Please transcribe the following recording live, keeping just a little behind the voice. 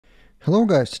Hello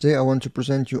guys, today I want to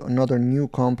present you another new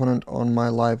component on my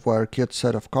Livewire kit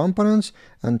set of components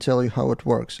and tell you how it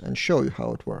works and show you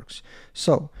how it works.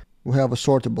 So, we have a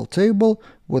sortable table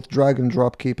with drag and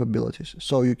drop capabilities.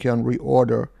 So you can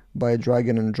reorder by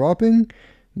dragging and dropping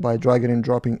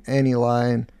any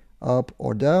line up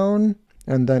or down,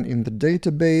 and then in the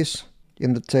database,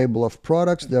 in the table of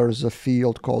products, there is a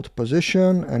field called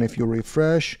position, and if you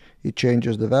refresh, it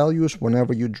changes the values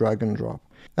whenever you drag and drop.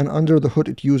 And under the hood,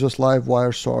 it uses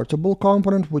Livewire Sortable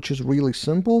component, which is really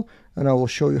simple, and I will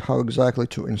show you how exactly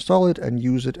to install it and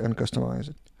use it and customize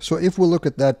it. So if we look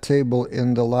at that table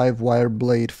in the Livewire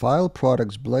blade file,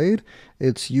 products blade,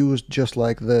 it's used just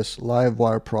like this,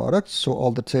 Livewire products. So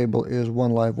all the table is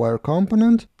one Livewire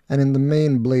component. And in the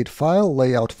main blade file,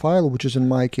 layout file, which is in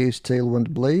my case Tailwind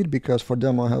blade, because for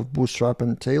them I have Bootstrap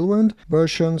and Tailwind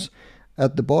versions,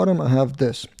 at the bottom I have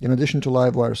this. In addition to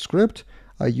Livewire script,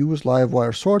 I use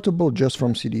Livewire Sortable just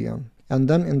from CDN. And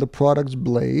then in the products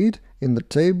blade, in the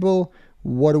table,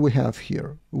 what do we have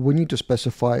here? We need to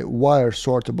specify wire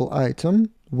sortable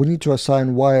item. We need to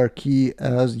assign wire key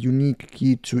as unique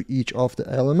key to each of the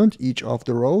element, each of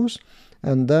the rows.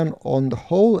 And then on the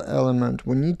whole element,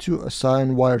 we need to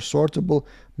assign wire sortable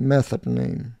method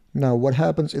name. Now, what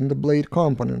happens in the blade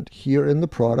component? Here in the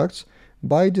products,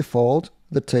 by default,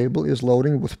 the table is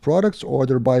loading with products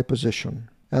order by position.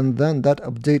 And then that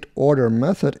update order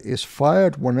method is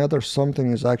fired whenever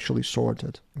something is actually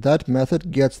sorted. That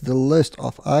method gets the list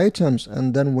of items,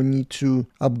 and then we need to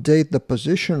update the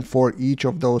position for each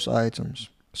of those items.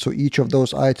 So each of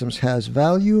those items has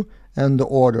value and the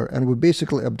order, and we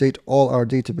basically update all our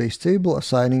database table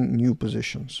assigning new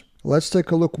positions. Let's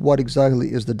take a look what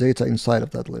exactly is the data inside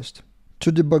of that list.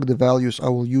 To debug the values, I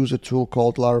will use a tool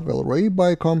called Laravel Ray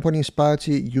by company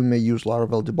Spati. You may use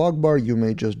Laravel debug bar, you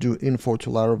may just do info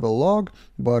to Laravel log,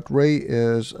 but Ray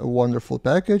is a wonderful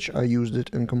package. I used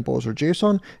it in Composer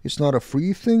JSON. It's not a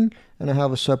free thing, and I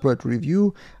have a separate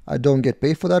review. I don't get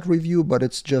paid for that review, but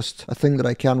it's just a thing that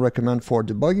I can recommend for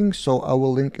debugging, so I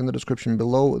will link in the description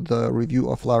below the review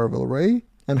of Laravel Ray.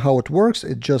 And how it works,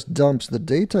 it just dumps the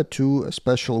data to a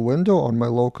special window on my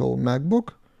local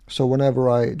MacBook. So whenever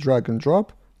I drag and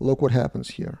drop, look what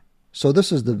happens here. So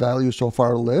this is the values of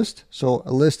our list. So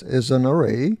a list is an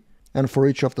array, and for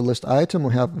each of the list item,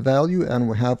 we have value and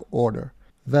we have order.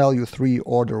 Value 3,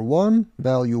 order 1,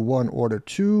 value 1, order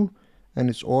 2, and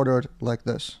it's ordered like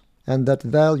this. And that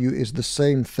value is the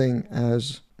same thing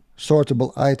as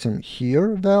sortable item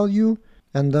here value,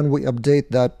 and then we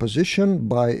update that position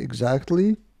by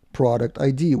exactly product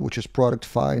ID, which is product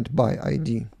find by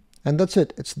ID. And that's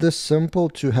it. It's this simple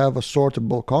to have a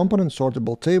sortable component,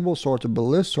 sortable table, sortable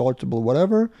list, sortable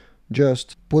whatever.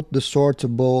 Just put the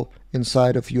sortable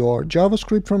inside of your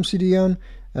JavaScript from CDN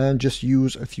and just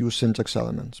use a few syntax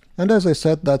elements. And as I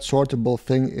said, that sortable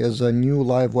thing is a new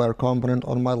Livewire component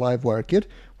on my Livewire kit,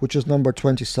 which is number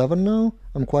 27 now.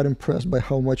 I'm quite impressed by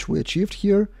how much we achieved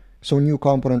here. So new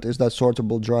component is that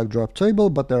sortable drag drop table,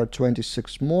 but there are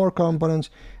 26 more components.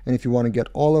 And if you want to get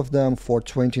all of them for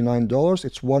 $29,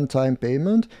 it's one-time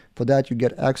payment. For that, you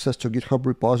get access to GitHub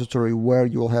repository where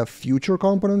you'll have future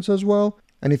components as well.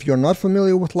 And if you're not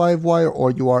familiar with Livewire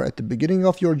or you are at the beginning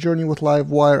of your journey with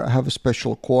Livewire, I have a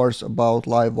special course about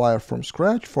Livewire from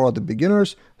scratch for the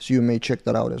beginners, so you may check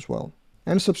that out as well.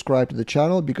 And subscribe to the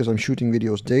channel because I'm shooting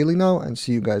videos daily now, and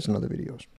see you guys in other videos.